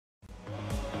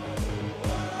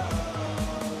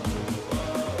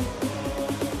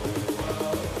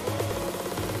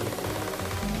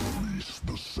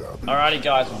Alrighty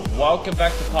guys, welcome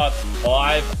back to part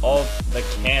 5 of the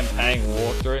campaign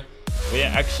walkthrough. We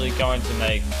are actually going to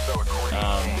make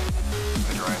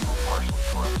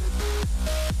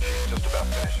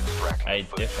a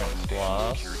different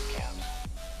class.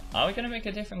 Are we going to make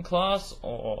a different class,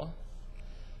 or...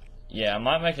 Yeah, I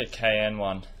might make a KN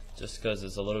one, just because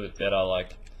it's a little bit better,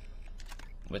 like,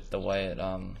 with the way it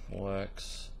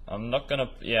works. I'm not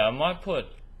gonna... Yeah, I might put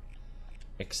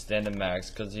extended mags,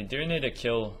 because you do need to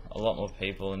kill a lot more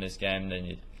people in this game than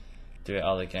you do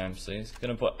other games. So he's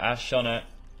gonna put Ash on it.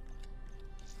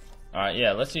 Alright,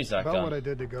 yeah, let's use that gun. About what I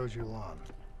did to Gojulan.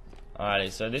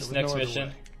 Alrighty, so this next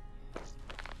mission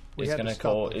is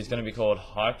gonna be called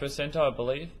Hypocenter, I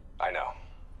believe. I know.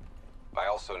 I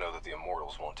also know that the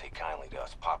Immortals won't take kindly to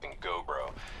us popping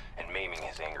Go-Bro and maiming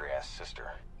his angry-ass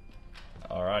sister.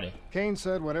 Alrighty. Kane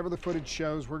said whatever the footage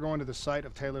shows, we're going to the site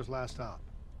of Taylor's last stop.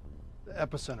 The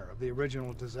epicenter of the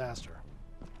original disaster.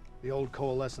 The old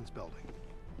Coalescence building.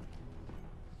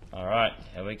 Alright,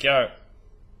 here we go.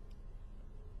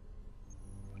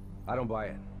 I don't buy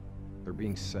it. They're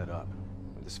being set up.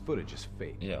 This footage is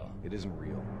fake. Yeah. It isn't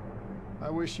real. I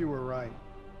wish you were right.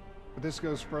 But this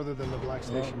goes further than the Black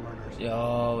Station murders.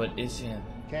 Yo, it is him.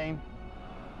 Kane,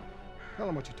 tell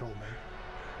him what you told me.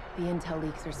 The intel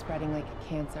leaks are spreading like a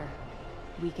cancer,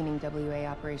 weakening WA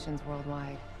operations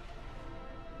worldwide.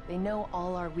 They know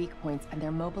all our weak points, and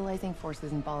they're mobilizing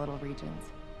forces in volatile regions.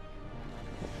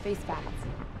 Face facts.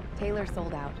 Taylor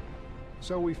sold out.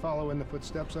 So we follow in the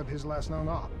footsteps of his last known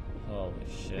op. Holy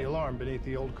shit. The alarm beneath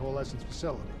the old Coalescence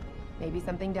facility. Maybe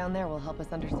something down there will help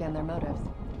us understand their motives.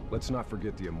 Let's not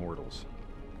forget the Immortals.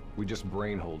 We just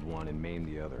brainhold one and maim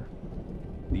the other.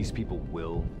 These people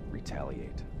will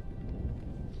retaliate.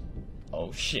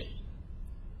 Oh shit.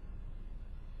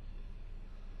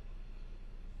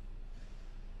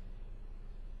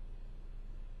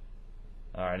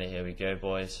 Alrighty, here we go,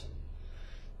 boys.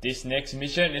 This next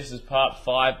mission, this is part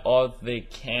 5 of the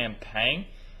campaign.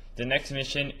 The next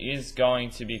mission is going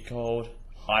to be called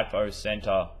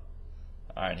Hypocenter.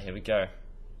 Alright, here we go.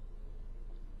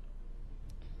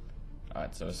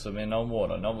 Alright, so we're swimming on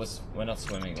water. No, we're not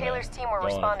swimming. Taylor's team were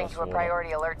responding to a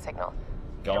priority alert signal.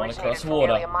 Going across from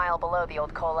water. Nearly a mile below the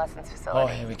old Coalescence facility. Oh,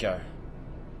 here we go.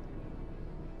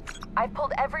 I've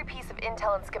pulled every piece of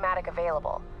intel and schematic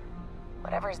available.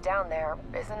 Whatever's down there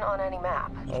isn't on any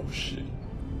map. Oh shit.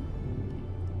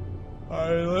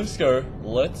 Alright, let's go.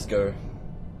 Let's go.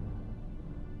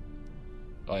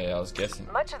 Oh yeah, I was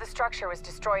guessing. Much of the structure was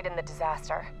destroyed in the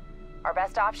disaster. Our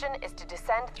best option is to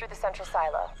descend through the central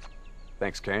silo.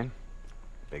 Thanks, Kane.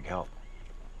 Big help.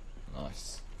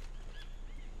 Nice.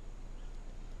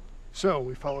 So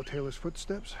we follow Taylor's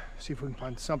footsteps, see if we can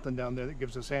find something down there that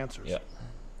gives us answers. Yeah.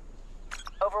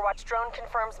 Overwatch drone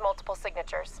confirms multiple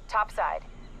signatures. Top side.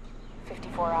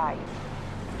 54I.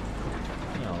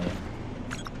 Oh,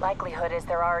 yeah. Likelihood is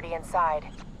they're already inside.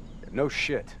 No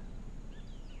shit.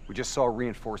 We just saw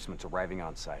reinforcements arriving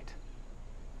on site.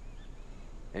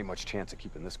 Ain't much chance of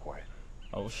keeping this quiet.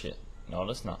 Oh shit. No,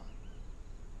 it's not.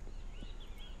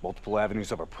 Multiple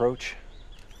avenues of approach.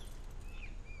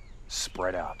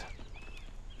 Spread out.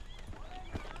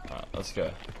 Alright, let's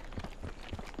go.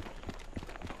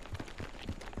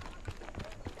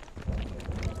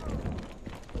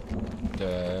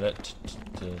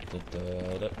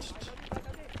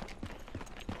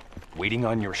 Waiting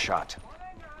on your shot.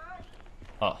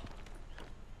 Oh.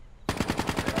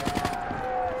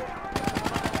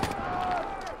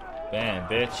 Bam,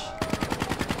 bitch.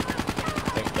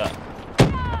 Take that.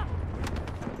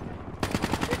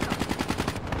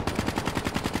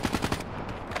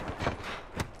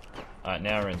 Alright,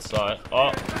 now we're inside.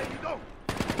 Oh!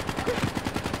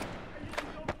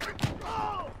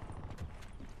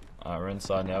 Alright, we're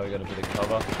inside now. We got a bit of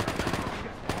cover.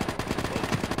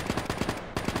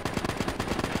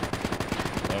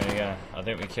 There we go. I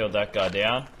think we killed that guy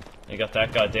down. We got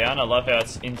that guy down. I love how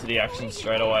it's into the action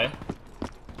straight away.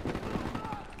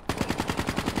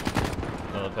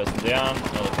 Another person down.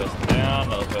 Another person down.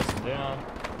 Another person down.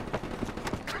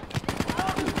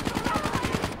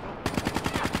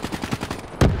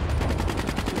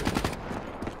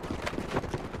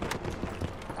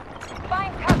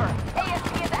 Find cover.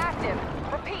 ASP is active.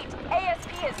 Repeat,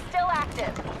 ASP is still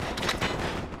active.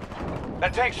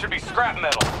 That tank should be scrap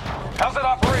metal. How's it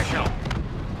operational?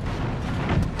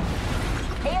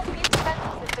 ASP's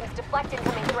defensive systems deflect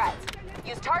incoming threats.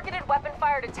 Use targeted weapon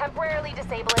fire to temporarily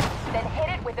disable it, then hit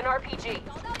it with an RPG.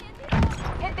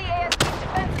 Hit the ASP's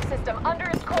defensive system under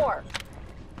its core.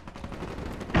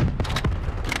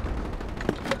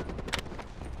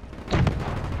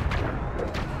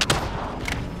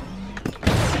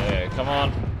 Yeah, come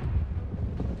on.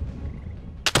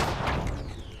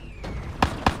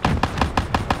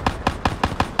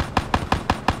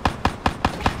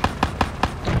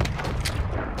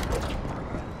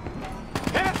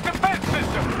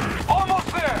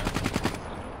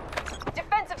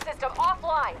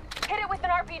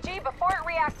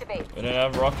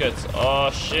 have rockets. Oh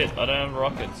shit, I don't have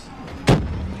rockets.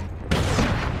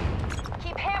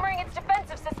 Keep hammering its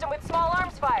defensive system with small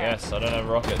arms fire. Yes, I don't have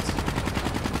rockets.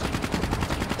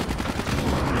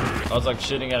 I was like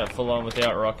shooting at it full on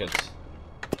without rockets.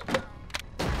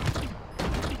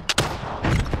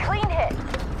 Clean hit.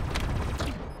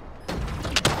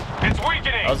 It's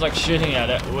weakening! I was like shooting at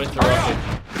it with the rocket.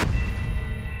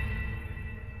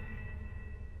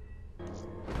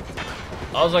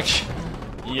 I was like,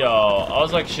 I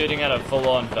was like shooting at it full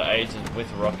on for ages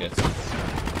with rockets. Hit the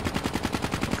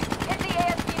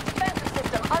ASB's defensive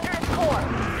system under its core.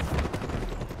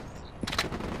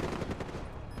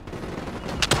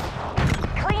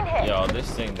 Clean hit. Yo, this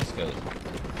thing just goes.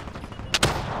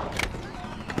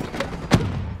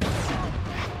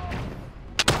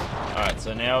 Alright,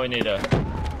 so now we need to.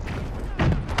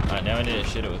 Alright, now we need to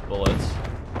shoot it with bullets.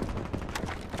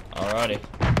 Alrighty.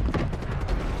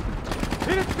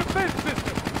 Hit its defense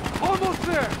system! Almost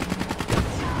there!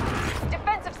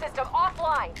 Defensive system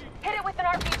offline. Hit it with an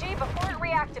RPG before it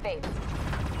reactivates.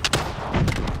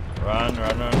 Run,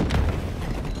 run, run.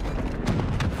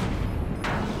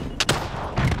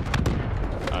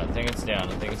 Alright, I think it's down,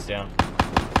 I think it's down.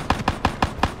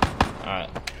 Alright.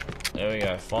 There we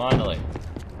go, finally.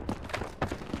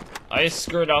 I just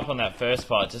screwed up on that first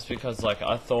part just because like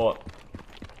I thought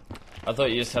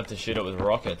you just have to shoot it with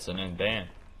rockets and then bam.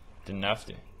 Didn't have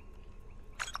to.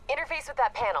 Interface with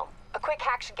that panel. A quick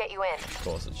hack should get you in. Of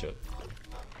course it should.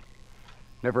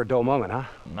 Never a dull moment, huh?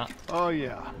 Nah. Oh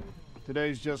yeah.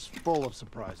 Today's just full of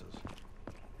surprises.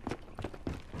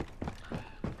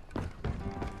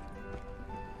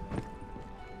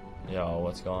 Yo,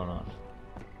 what's going on?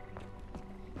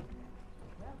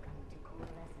 Welcome to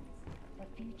Coalescence, the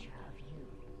future of you.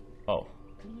 Oh.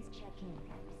 Please check in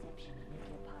at reception with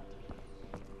your party.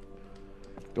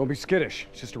 Don't be skittish.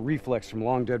 It's just a reflex from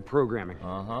long dead programming.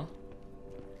 Uh-huh.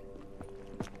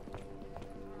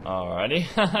 Alrighty.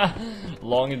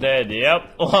 Long dead,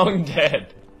 yep. Long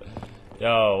dead.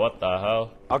 Yo, what the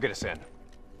hell? I'll get us in.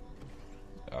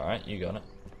 Alright, you got it.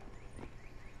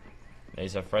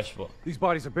 These are fresh. These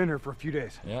bodies have been here for a few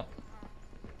days. Yeah,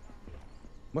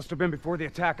 Must have been before the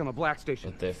attack on the Black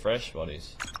Station. but they're fresh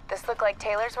bodies. This look like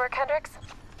Taylor's work, Hendricks?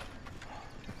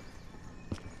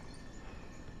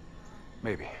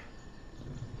 Maybe.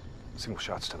 Single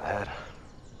shots to the head.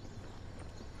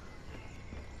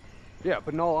 Yeah,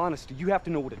 but in all honesty, you have to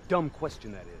know what a dumb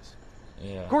question that is.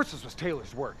 Yeah. Of course this was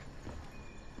Taylor's work.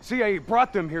 CIA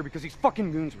brought them here because these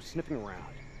fucking goons were sniffing around.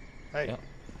 Hey, Yeah.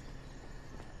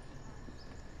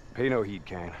 Pay no heed,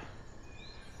 Kane.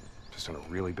 Just in a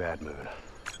really bad mood.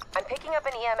 I'm picking up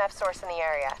an EMF source in the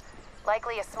area.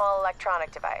 Likely a small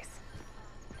electronic device.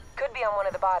 Could be on one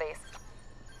of the bodies.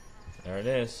 There it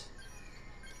is.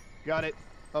 got it.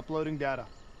 Uploading data.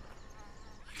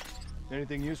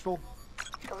 Anything useful?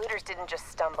 The looters didn't just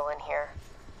stumble in here.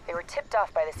 They were tipped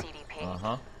off by the CDP.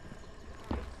 Uh-huh.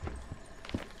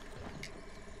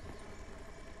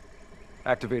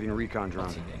 Activating recon drone.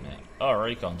 What's it in there? Oh,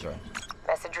 recon drone.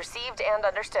 Message received and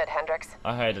understood, Hendricks.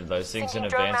 I hated those things in Syncing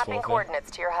drone Advanced mapping Warfare.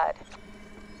 coordinates to your HUD.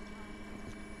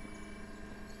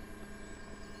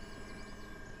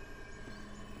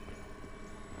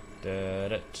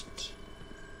 Da-da-t-t.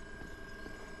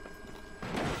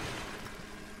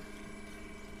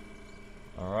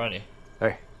 Alrighty.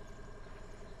 Hey.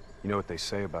 You know what they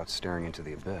say about staring into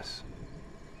the abyss?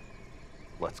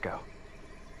 Let's go.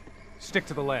 Stick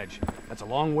to the ledge. That's a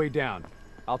long way down.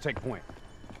 I'll take point.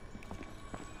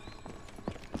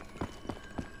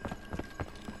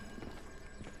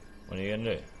 What are you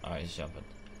gonna do? Oh, he's jumping.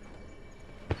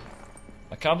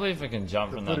 I can't believe I can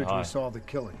jump The from that footage high. we saw of the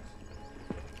killings.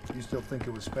 You still think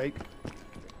it was fake?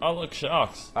 Oh, look,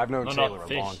 sharks. I've known No, Taylor not a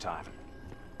fish. long time.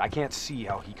 I can't see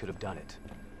how he could have done it.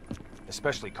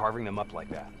 Especially carving them up like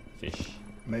that. Fish.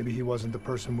 Maybe he wasn't the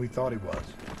person we thought he was.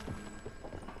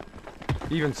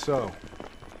 Even so,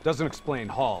 doesn't explain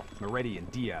Hall, Moretti, and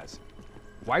Diaz.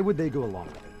 Why would they go along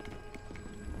with it?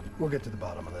 We'll get to the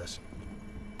bottom of this.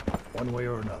 One way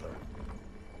or another.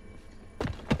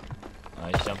 Oh,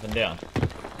 he's jumping down.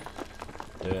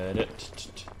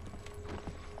 Da-da-t-t-t.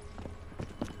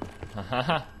 Ha ha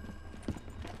ha.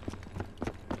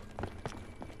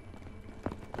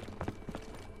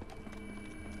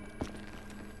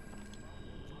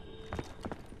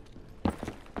 I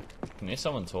can hear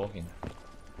someone talking.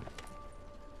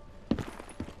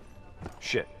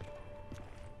 Shit.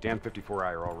 Damn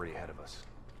 54I are already ahead of us.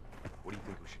 What do you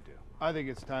think we should do? I think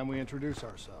it's time we introduce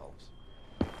ourselves.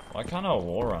 Why can't I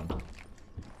war run?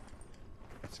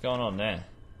 What's going on there?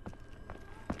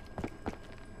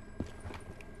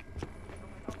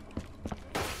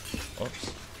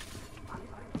 Oops.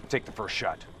 take the first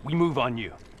shot. We move on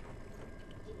you.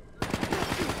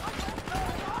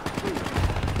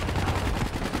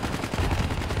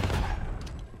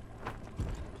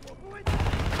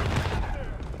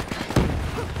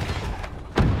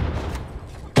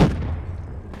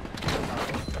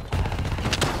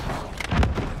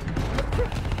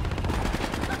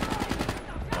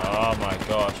 Oh my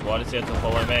gosh, why does he have to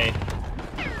follow me?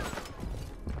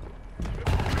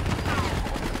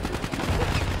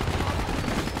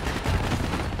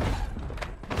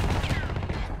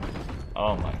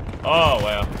 Oh my, oh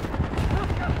wow.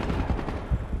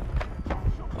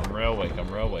 I'm real weak,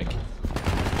 I'm real weak.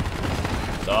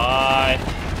 Die!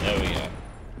 There we go.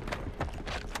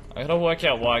 I gotta work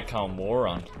out why I can't war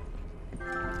run.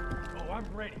 Oh, I'm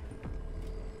ready.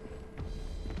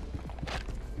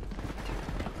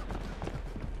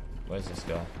 Where's this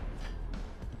guy?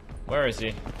 Where is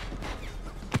he?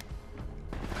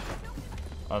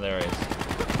 Oh, there he is.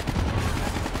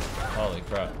 Holy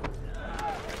crap.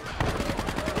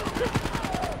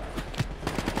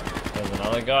 There's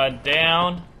another guy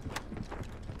down.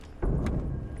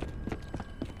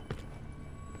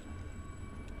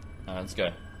 Alright, let's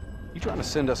go. You trying to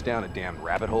send us down a damn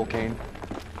rabbit hole, Kane?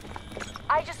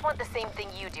 I just want the same thing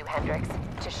you do, Hendricks.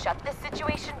 To shut this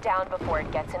situation down before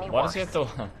it gets any Why worse. does he have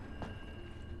to...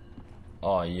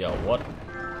 Oh, yeah, what?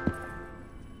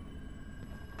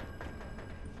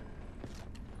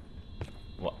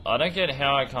 What? I don't get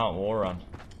how I can't war run.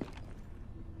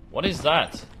 What is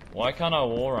that? Why can't I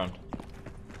war run?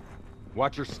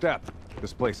 Watch your step.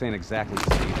 This place ain't exactly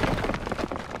safe.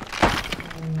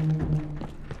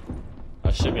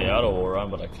 I should be able to war run,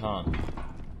 but I can't.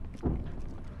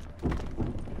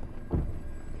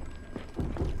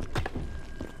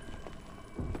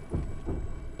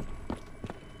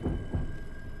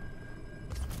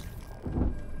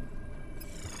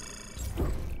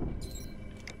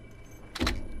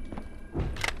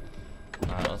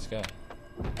 Let's go.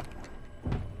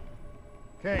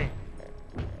 Kane,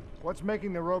 what's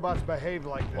making the robots behave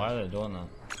like this? Why are they doing that?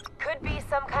 Could be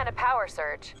some kind of power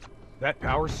surge. That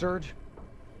power surge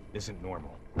isn't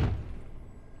normal.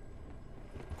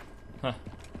 Huh.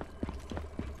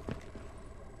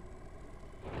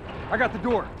 I got the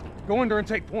door. Go under and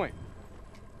take point.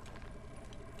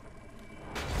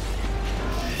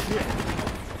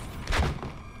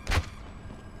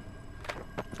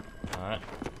 Alright.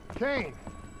 Kane,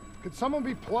 could someone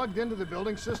be plugged into the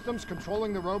building systems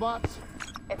controlling the robots?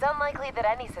 It's unlikely that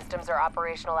any systems are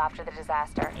operational after the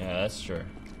disaster. Yeah, that's true.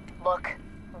 Look,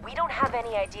 we don't have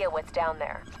any idea what's down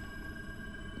there.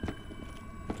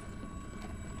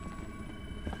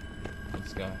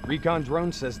 Let's go. Recon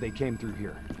drone says they came through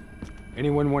here.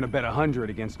 Anyone want to bet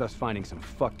 100 against us finding some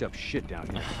fucked up shit down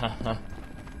here?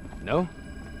 No?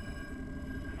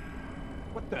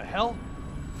 What the hell?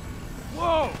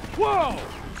 Whoa! Whoa!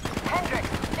 Hendricks,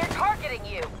 they're targeting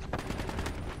you!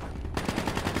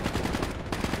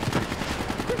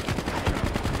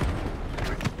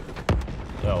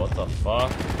 Yo, what the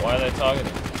fuck? Why are they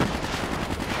targeting?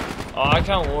 Oh, I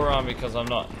can't war run because I'm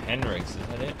not Hendricks, is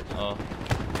that it? Oh.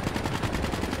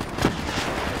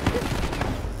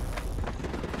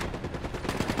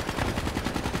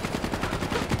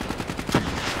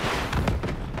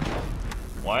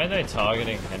 Why are they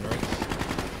targeting Hendricks?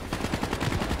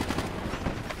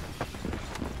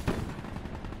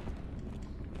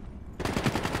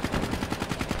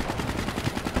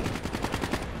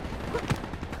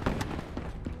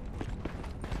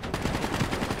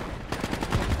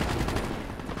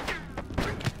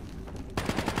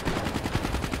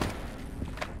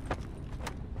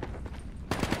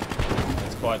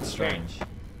 It's quite strange.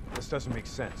 This doesn't make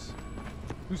sense.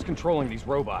 Who's controlling these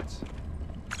robots?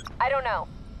 I don't know.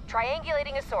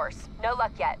 Triangulating a source. No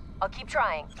luck yet. I'll keep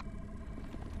trying.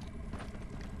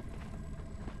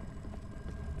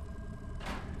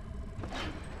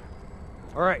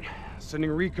 All right, sending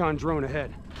a recon drone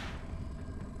ahead.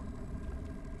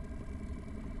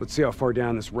 Let's see how far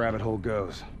down this rabbit hole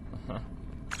goes.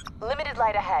 Limited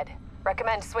light ahead.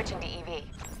 Recommend switching to EV.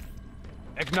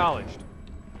 Acknowledged.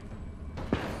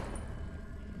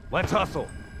 Let's hustle.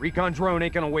 Recon drone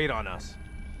ain't gonna wait on us.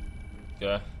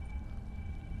 Go.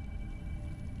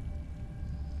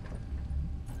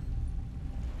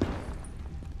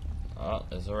 Oh,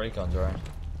 there's a recon drone.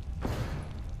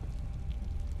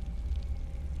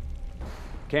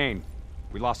 Kane,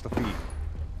 we lost the feed.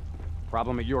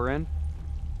 Problem at your end?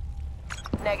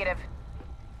 Negative.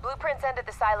 Blueprints end at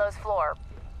the silo's floor.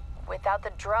 Without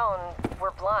the drone,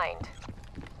 we're blind.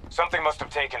 Something must have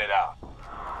taken it out.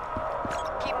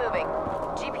 Keep moving.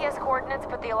 GPS coordinates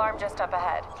put the alarm just up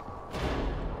ahead.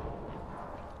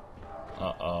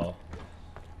 Uh-oh.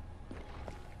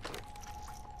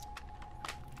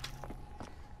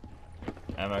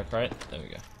 Ammo crate. There we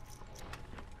go.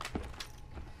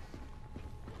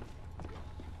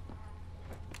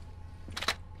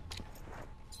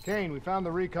 Kane, we found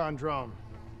the recon drone.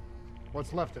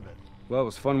 What's left of it? Well, it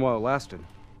was fun while it lasted.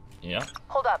 Yeah.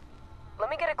 Hold up. Let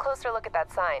me get a closer look at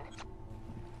that sign.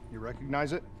 You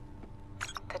recognize it?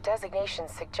 The designation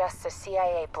suggests a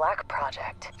CIA black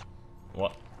project.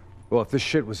 What? Well, if this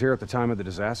shit was here at the time of the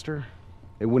disaster,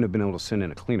 they wouldn't have been able to send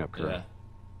in a cleanup crew. Yeah.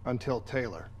 Until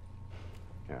Taylor.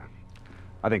 Yeah.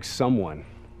 I think someone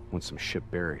wants some shit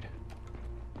buried.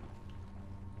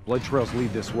 Blood trails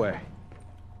lead this way.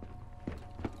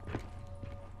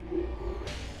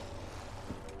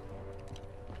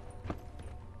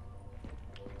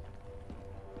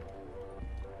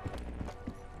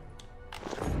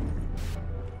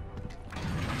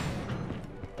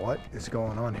 What is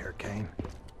going on here, Kane?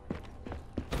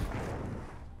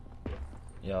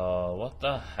 Yo, what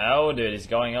the hell, dude, is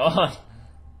going on?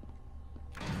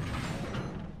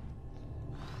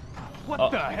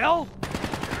 What the hell?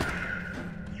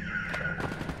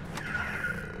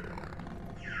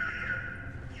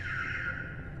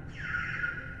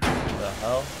 What the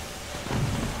hell?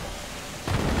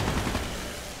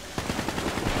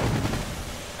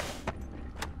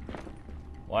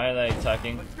 Why are they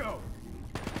attacking? Let's go.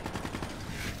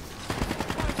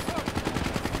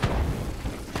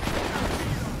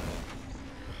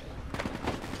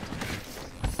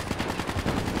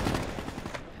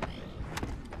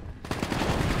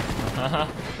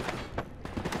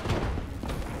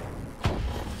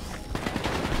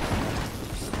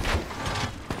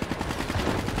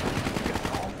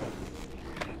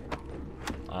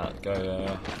 Alright, go.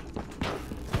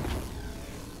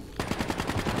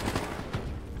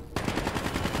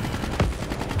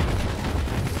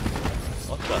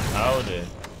 What the hell, dude?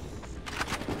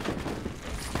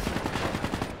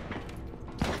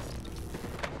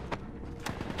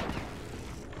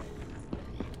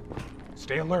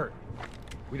 Stay alert.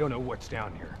 We don't know what's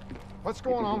down here. What's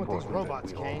going on with these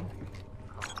robots, Kane?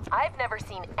 I've never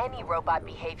seen any robot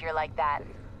behavior like that.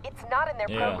 It's not in their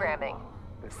programming.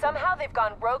 Somehow they've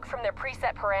gone rogue from their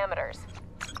preset parameters.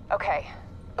 Okay,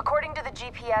 according to the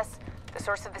GPS, the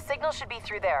source of the signal should be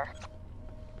through there.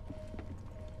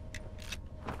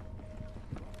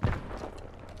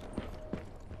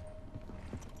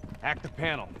 Hack the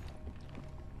panel.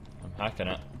 I'm hacking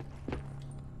it.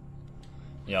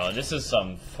 Yo, this is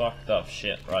some fucked up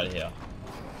shit right here.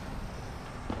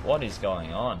 What is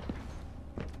going on?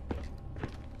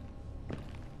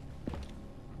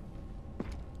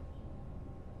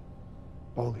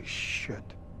 Holy shit.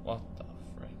 What the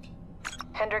frick?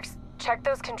 Hendricks, check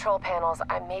those control panels.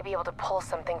 I may be able to pull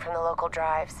something from the local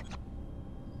drives.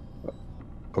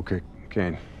 Okay,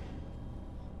 Kane.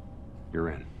 You're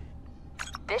in.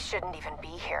 This shouldn't even be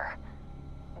here.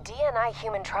 DNI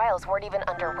human trials weren't even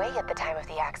underway at the time of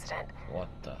the accident. What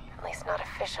the? At least not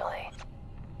officially.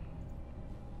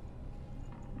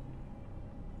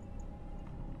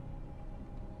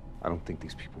 I don't think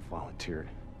these people volunteered.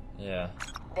 Yeah.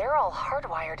 They're all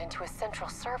hardwired into a central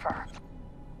server.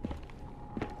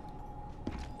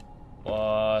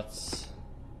 What?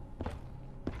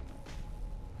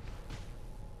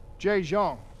 Jay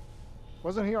Zhang.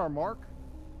 Wasn't he our mark?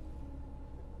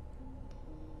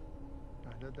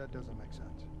 No, that doesn't make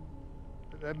sense.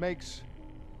 That makes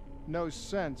no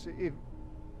sense.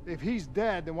 If he's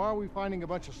dead, then why are we finding a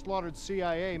bunch of slaughtered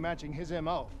CIA matching his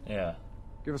MO? Yeah.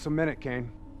 Give us a minute,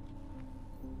 Kane.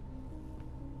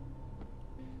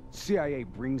 CIA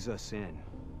brings us in,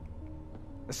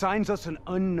 assigns us an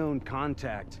unknown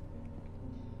contact,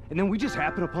 and then we just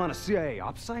happen upon a CIA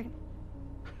ops site?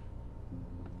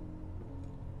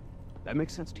 That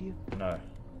makes sense to you? No.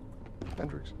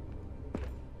 Hendricks,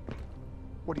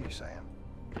 what are you saying?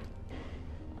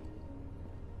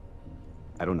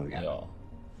 I don't know yet. Yo.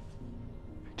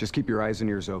 Just keep your eyes and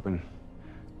ears open,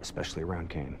 especially around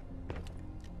Kane.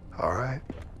 All right.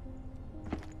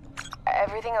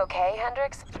 Everything okay,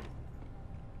 Hendricks?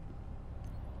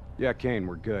 Yeah, Kane,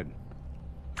 we're good.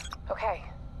 Okay.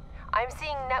 I'm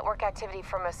seeing network activity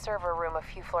from a server room a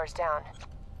few floors down.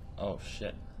 Oh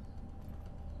shit.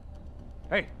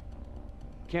 Hey,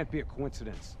 can't be a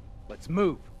coincidence. Let's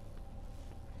move.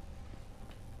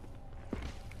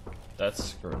 That's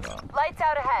screwed up. Lights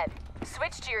out ahead.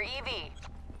 Switch to your EV.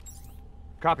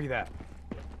 Copy that.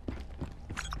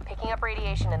 Picking up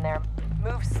radiation in there.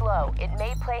 Move slow. It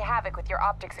may play havoc with your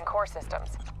optics and core systems.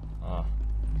 Oh.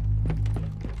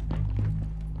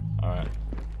 Alright.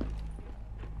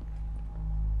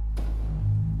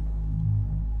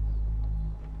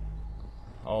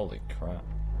 Holy crap.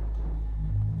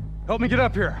 Help me get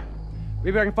up here.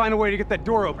 Maybe I can find a way to get that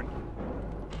door open.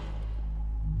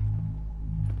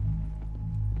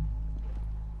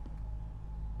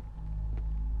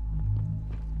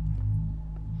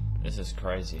 is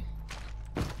crazy.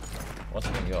 What's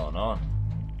been going on?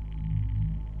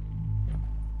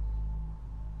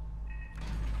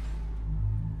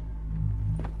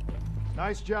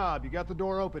 Nice job. You got the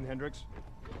door open, Hendricks.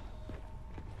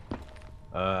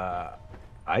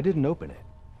 I didn't open it.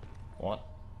 What?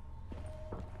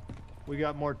 We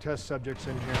got more test subjects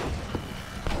in here.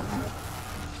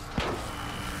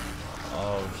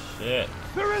 Oh shit.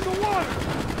 They're in the water!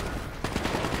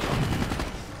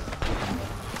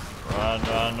 Run,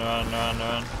 run, run, run,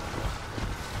 run.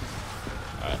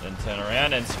 Alright, then turn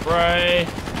around and spray!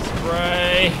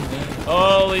 Spray!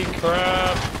 Holy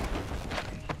crap!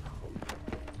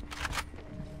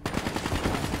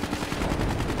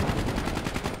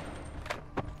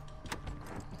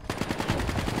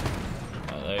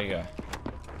 Oh, there you go.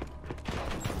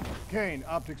 Kane,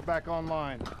 optics back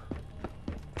online.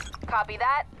 Copy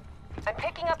that. I'm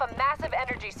picking up a massive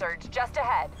energy surge just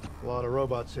ahead. A lot of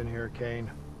robots in here, Kane.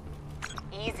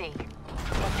 Easy.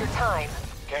 Take your time.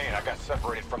 Kane, I got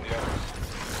separated from the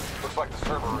others. Looks like the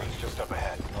server room's just up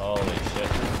ahead. Holy shit.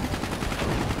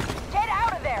 Get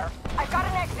out of there! I've got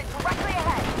an exit directly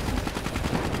ahead.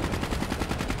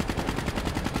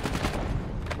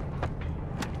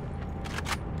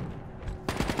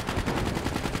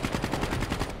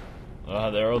 Oh,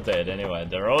 they're all dead anyway.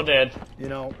 They're all dead. You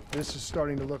know, this is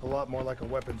starting to look a lot more like a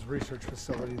weapons research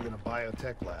facility than a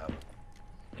biotech lab.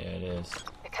 Yeah, it is.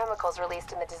 The chemicals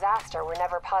released in the disaster were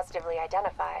never positively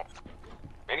identified.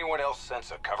 Anyone else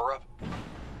sense a cover-up?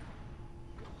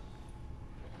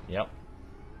 Yep.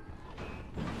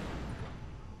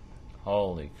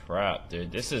 Holy crap,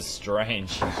 dude. This is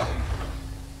strange.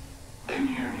 Can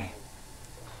you hear me?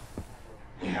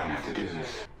 You don't have to do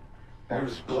this. There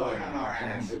was blood on our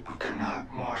hands that we could not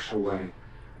wash away.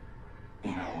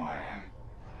 You know who I am.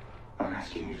 I'm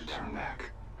asking you to turn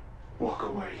back. Walk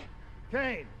away.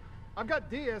 Kane, I've got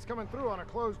Diaz coming through on a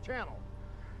closed channel.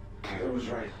 Taylor was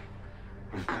right.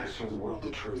 We've got to show the world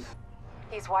the truth.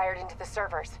 He's wired into the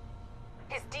servers.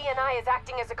 His DNI is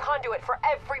acting as a conduit for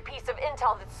every piece of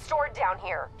intel that's stored down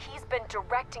here. He's been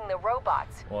directing the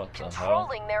robots, What the hell?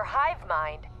 controlling their hive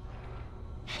mind.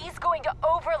 He's going to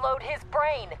overload his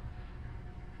brain.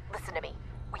 Listen to me.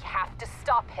 We have to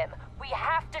stop him. We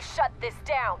have to shut this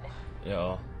down.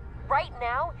 Yeah. Right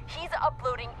now, he's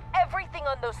uploading everything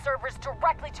on those servers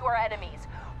directly to our enemies.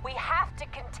 We have to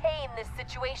contain this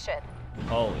situation.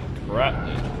 Holy crap,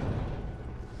 dude.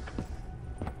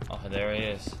 Oh, there he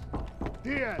is.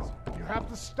 Diaz, you have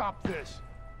to stop this.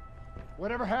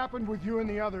 Whatever happened with you and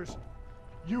the others,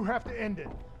 you have to end it.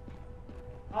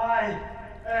 I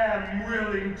am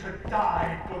willing to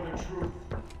die for the truth.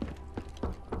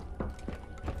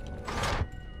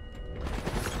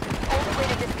 Only way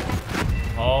to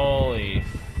disconnect. Holy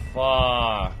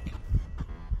fuck.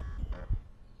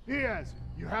 Diaz,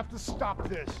 you have to stop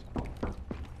this.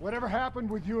 Whatever happened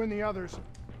with you and the others,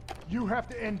 you have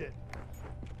to end it.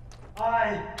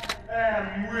 I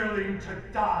am willing to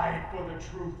die for the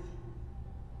truth.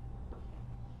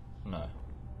 No.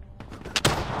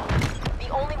 The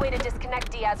only way to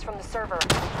disconnect Diaz from the server is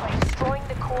by destroying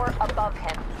the core above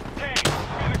him. Kane,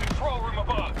 we're in the control room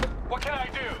above. What can I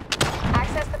do?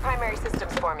 Access the primary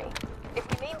systems for me. If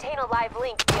we maintain a live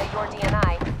link via your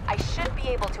DNI, I should be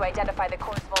able to identify the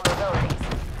core's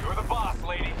vulnerabilities. You're the boss,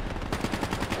 lady.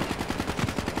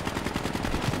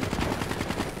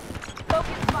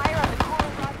 Focus fire on the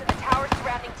cooling rods and the towers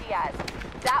surrounding Diaz.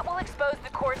 That will expose the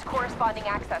core's corresponding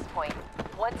access point.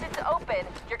 Once it's open,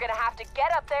 you're gonna have to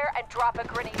get up there and drop a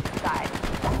grenade inside.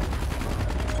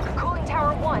 Cooling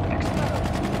tower 1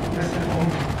 exposed. This is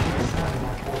only the start of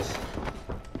my force.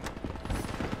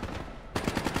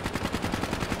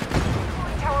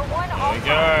 Cooling tower 1 There all we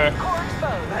fire. go. Core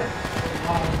exposed.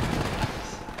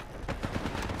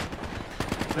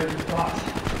 Let your thoughts.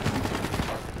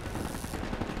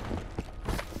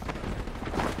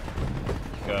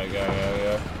 Go, go, go,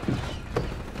 go.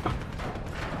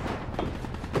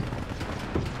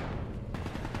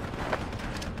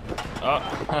 Oh.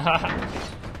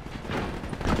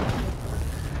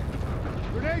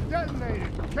 Grenade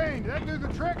detonated. Kane, did that do the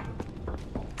trick?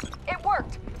 It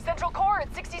worked. Central core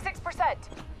at 66%.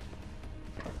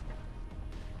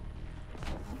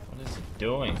 What is it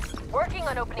doing? Working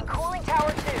on opening cooling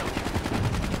tower 2.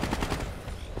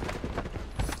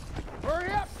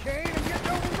 Hurry up, Kane, and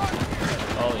get over run here.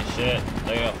 Holy shit.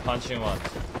 They got punching ones.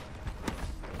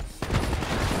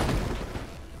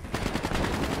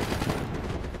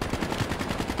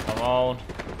 Come on.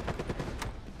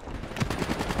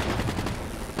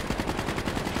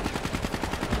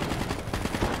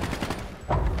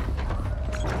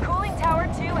 Cooling tower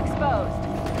 2 exposed.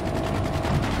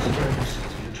 Surrender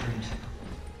to your dreams.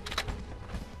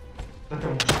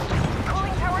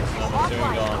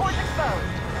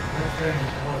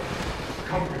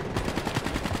 Comfort.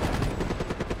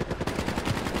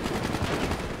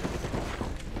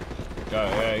 Go,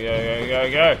 go, go, go,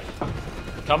 go, go.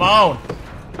 Come on.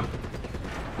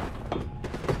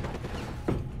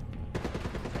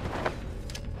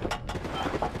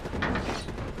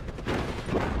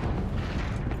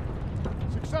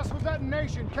 Successful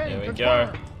detonation. Kane, Here we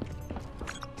confirmed.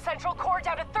 go. Central core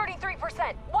down to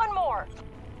 33%. One more.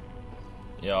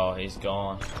 Yo, he's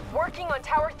gone. Working on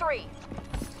Tower 3.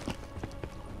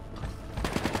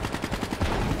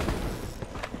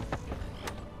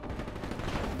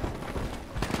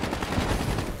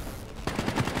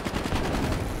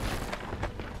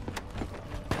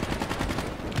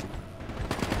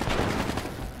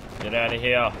 Get out of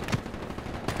here.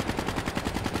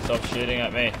 Stop shooting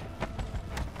at me.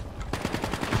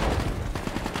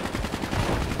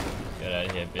 Get out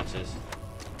of here, bitches.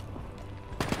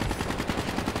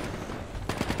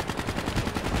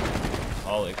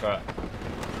 Holy crap.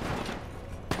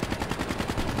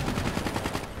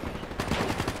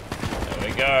 There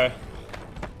we go.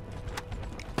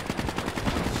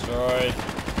 Destroyed.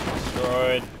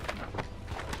 Destroyed.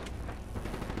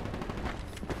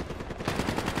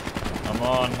 Come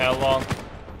on, how long?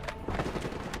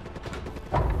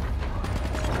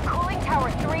 Cooling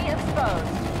Tower 3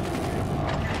 exposed.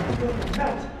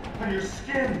 Melt on your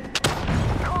skin.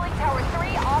 Cooling Tower 3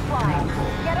 offline.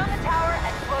 Get on the tower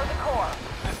and blow the core.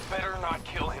 This better not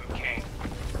kill him, Kane.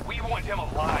 We want him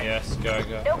alive. Yes, go,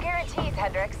 go. No guarantees,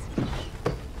 Hendricks.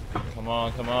 Come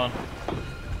on, come on.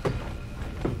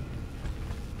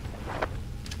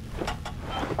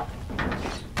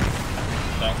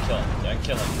 Don't kill him, don't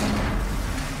kill him.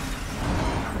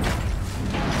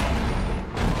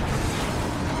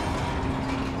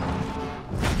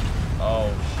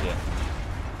 Oh shit.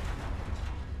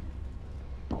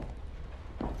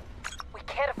 We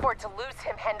can't afford to lose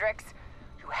him, Hendricks.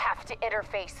 You have to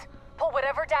interface. Pull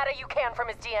whatever data you can from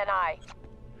his DNI.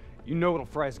 You know it'll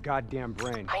fry his goddamn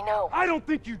brain. I know. I don't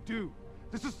think you do.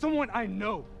 This is someone I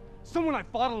know. Someone I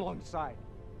fought alongside.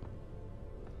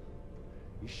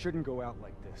 You shouldn't go out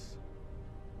like this.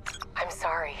 I'm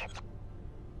sorry.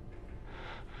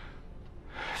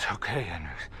 It's okay,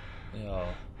 Hendricks. Yo.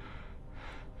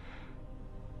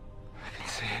 I can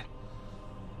see it.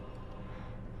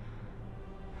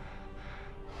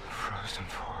 Frozen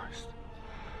forest.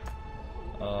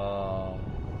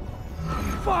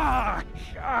 Fuck!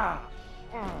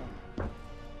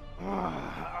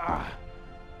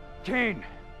 Kane,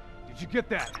 did you get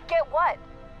that? Get what?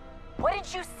 What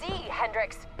did you see,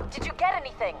 Hendricks? Did you get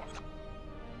anything?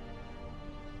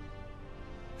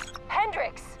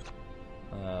 Hendricks!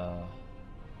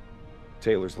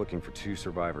 Taylor's looking for 2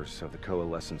 survivors of the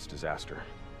Coalescence disaster.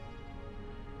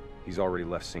 He's already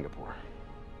left Singapore.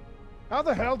 How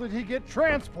the hell did he get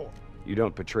transport? You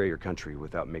don't betray your country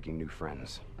without making new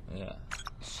friends. Yeah.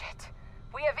 Shit.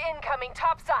 We have incoming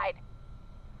topside.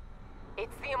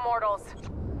 It's the Immortals.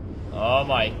 Oh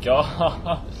my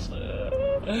gosh.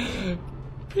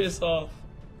 Piss off.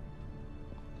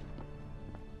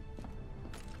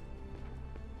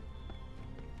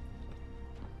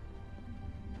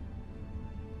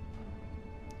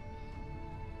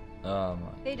 Oh my.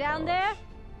 They down there?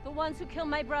 The ones who killed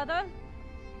my brother?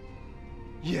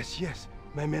 Yes, yes.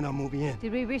 My men are moving in.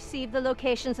 Did we receive the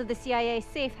locations of the CIA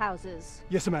safe houses?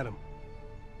 Yes, madam.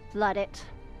 Flood it.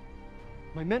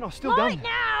 My men are still Right down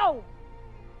there. now!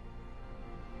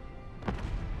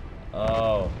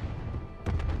 Oh.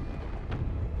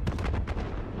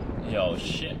 Yo,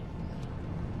 shit.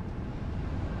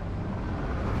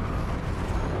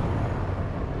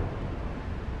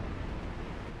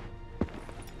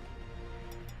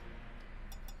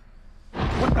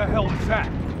 What the hell is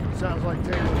that? Sounds like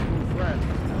Taylor's new friend.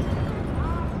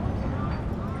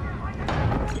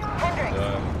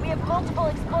 Hendricks, we have multiple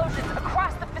explosions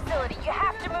across the facility. You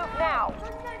have to move now.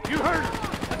 You heard her!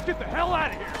 Let's get the hell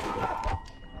out of here!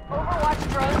 Overwatch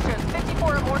drone shows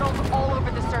 54 Immortals all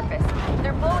over the surface.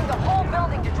 They're blowing the whole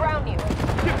building to drown you.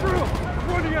 Get through them!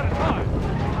 We're running out of time!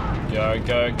 Go,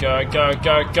 go, go, go,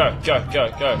 go, go, go, go,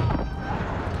 go.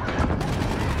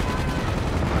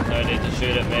 No need to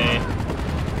shoot at me.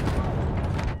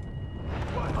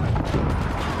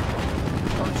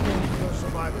 Start screening for those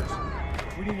survivors.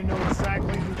 We need to know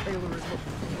exactly who Taylor is looking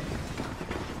for.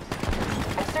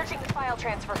 I'm searching the file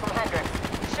transfer from Hendricks.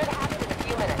 Should have it in a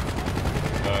few minutes.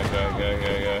 Go, go, go,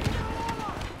 go, go.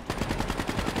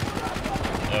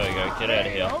 There we go, get out of I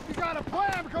here. hope you got a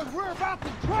plan because we're about to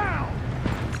drown!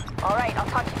 All right, I'll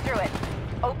talk you through it.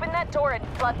 Open that door and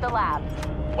flood the lab.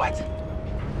 What?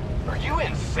 Are you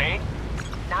insane?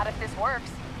 Not if this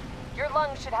works. Your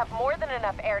lungs should have more than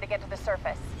enough air to get to the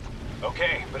surface.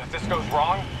 Okay, but if this goes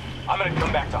wrong, I'm gonna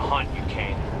come back to hunt you,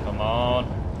 Kane. Come on.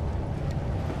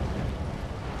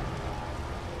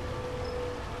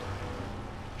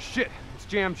 Shit, it's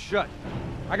jammed shut.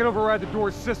 I can override the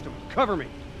door's system. Cover me.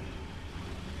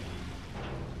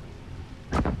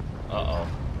 Uh-oh.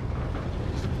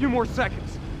 Just a few more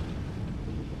seconds.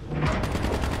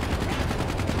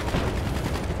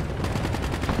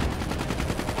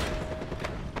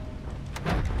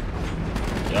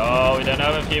 Yo, we don't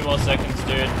have a few more seconds,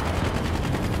 dude.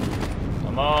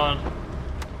 Come on.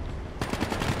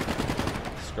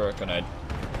 Screw it, grenade.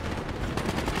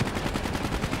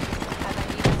 As I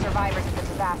need the survivors of the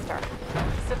disaster.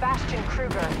 Sebastian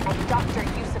Kruger and Dr.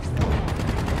 Yusuf Salim.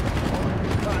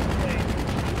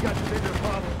 We've got bigger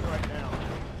problems right now.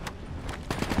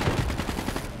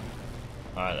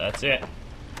 Alright, that's it.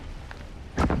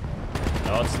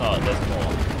 No, it's not. There's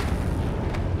more.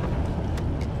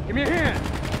 Give me a hand.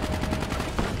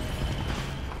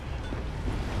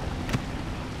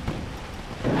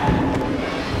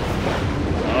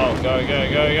 Oh, go, go,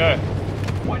 go, go.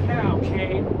 What now,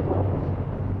 Kane?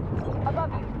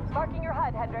 Above you. Marking your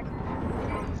HUD, Hendrik.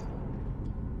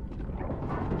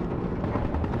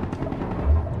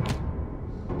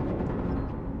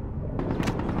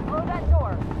 Blow that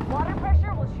door. Water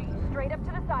pressure will shoot you straight up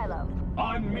to the silo.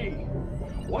 On me.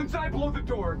 Once I blow the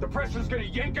door, the pressure's gonna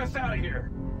yank us out of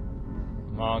here.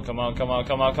 Come on, come on, come on,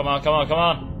 come on, come on, come on, come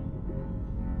on.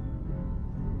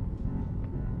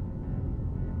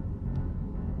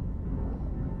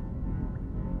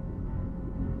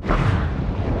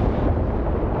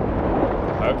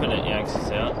 Hoping it yanks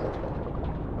us out.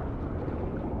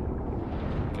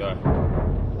 Go.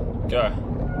 Go.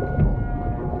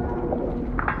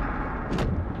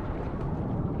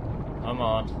 Come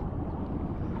on.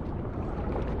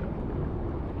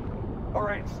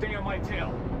 Alright, stay on my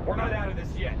tail. We're not out of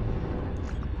this yet.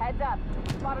 Heads up.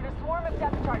 Spotted a swarm of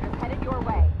depth charges headed your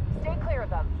way. Stay clear of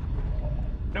them.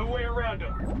 No way around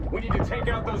them. We need to take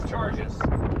out those charges.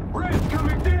 Red's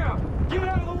coming down! Get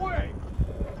out of the way!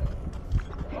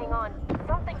 Hang on.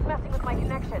 Something's messing with my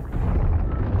connection.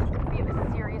 Could be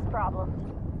a serious problem.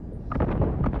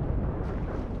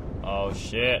 Oh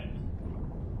shit.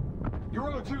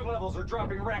 Your O2 levels are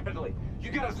dropping rapidly.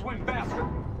 You gotta swim faster.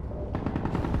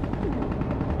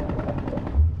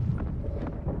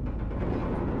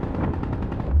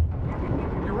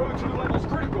 Your O2 level's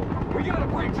critical. We gotta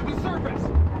break to the surface.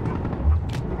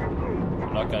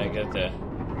 I'm not gonna get there.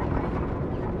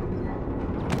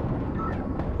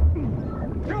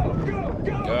 Go, go,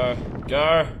 go! Go,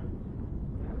 go!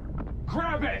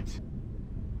 Grab it!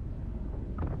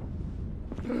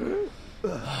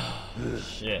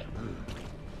 Shit.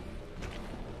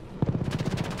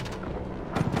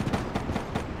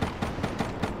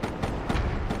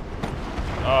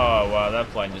 Oh wow, that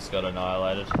plane just got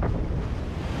annihilated.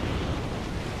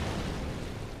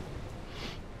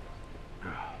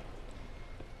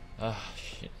 Oh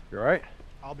shit. You alright?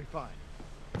 I'll be fine.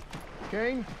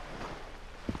 Kane?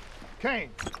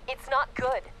 Kane! It's not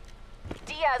good.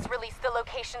 Diaz released the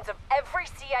locations of every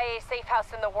CIA safe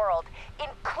house in the world,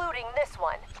 including this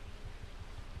one.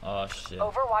 Oh shit.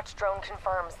 Overwatch drone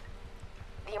confirms.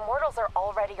 The Immortals are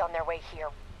already on their way here.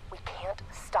 We can't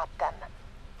stop them.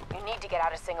 You need to get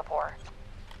out of Singapore.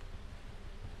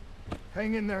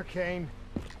 Hang in there, Kane.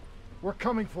 We're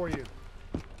coming for you.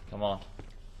 Come on.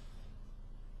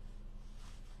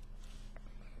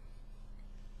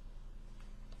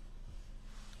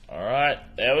 Alright,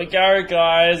 there we go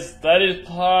guys. That is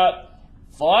part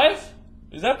 5?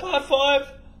 Is that part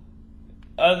 5?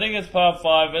 I think it's part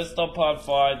 5. It's not part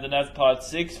 5, then that's part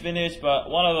 6 finished, but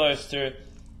one of those two.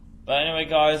 But anyway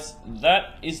guys,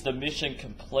 that is the mission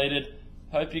completed.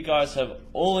 Hope you guys have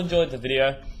all enjoyed the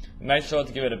video. Make sure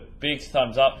to give it a big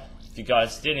thumbs up if you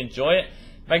guys did enjoy it.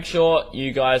 Make sure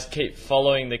you guys keep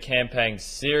following the campaign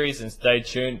series and stay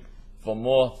tuned for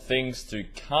more things to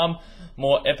come.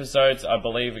 More episodes, I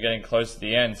believe, are getting close to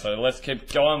the end, so let's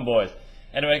keep going, boys.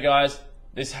 Anyway guys,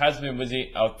 this has been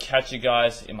Wizzy. I'll catch you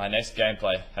guys in my next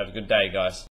gameplay. Have a good day, guys.